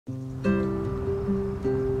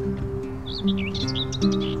It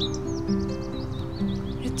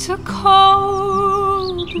took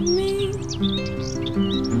hold of me.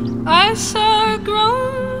 I saw a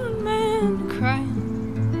grown man crying.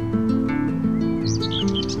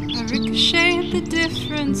 I ricocheted the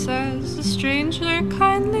difference as a stranger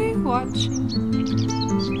kindly watching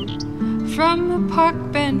from a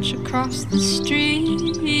park bench across the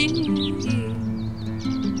street.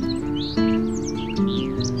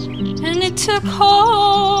 And it took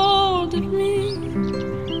hold of me.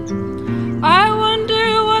 I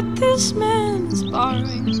wonder what this man is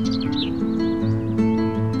borrowing.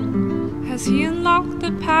 Has he unlocked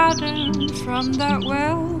the pattern from that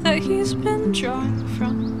well that he's been drawing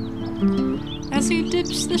from? As he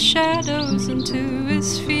dips the shadows into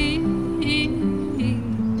his feet.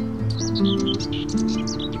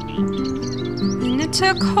 And it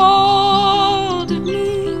took hold of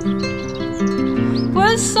me.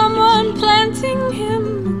 Was someone planting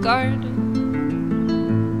him a garden?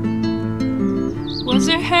 Was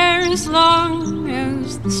her hair as long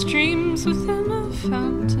as the streams within a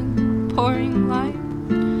fountain, pouring light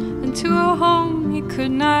into a home he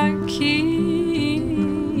could not keep?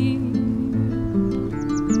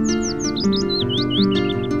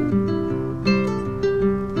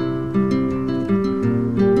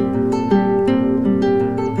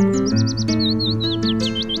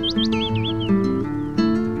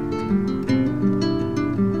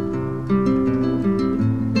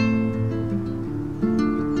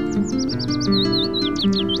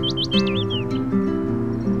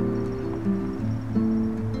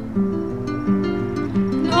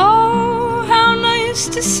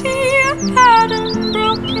 To see a pattern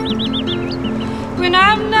broken when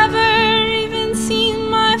I've never even seen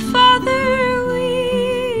my father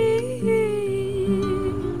weep.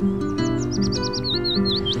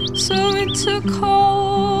 So it took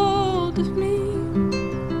hold of me.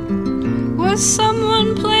 Was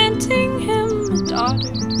someone planting him a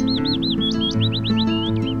daughter?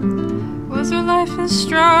 Was her life as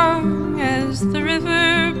strong as the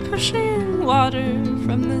river pushing water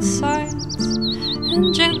from the sides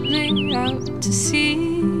and gently out to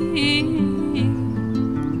sea?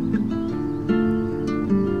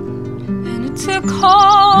 And it took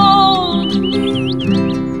hold of me.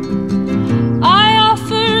 I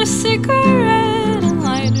offer a cigarette and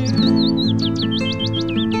lighter.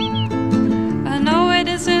 I know it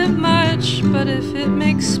isn't much, but if it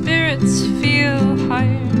makes spirits feel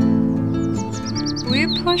higher, we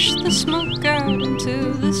push the smoke out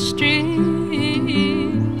into the street.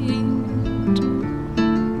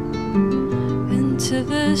 To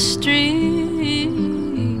the street.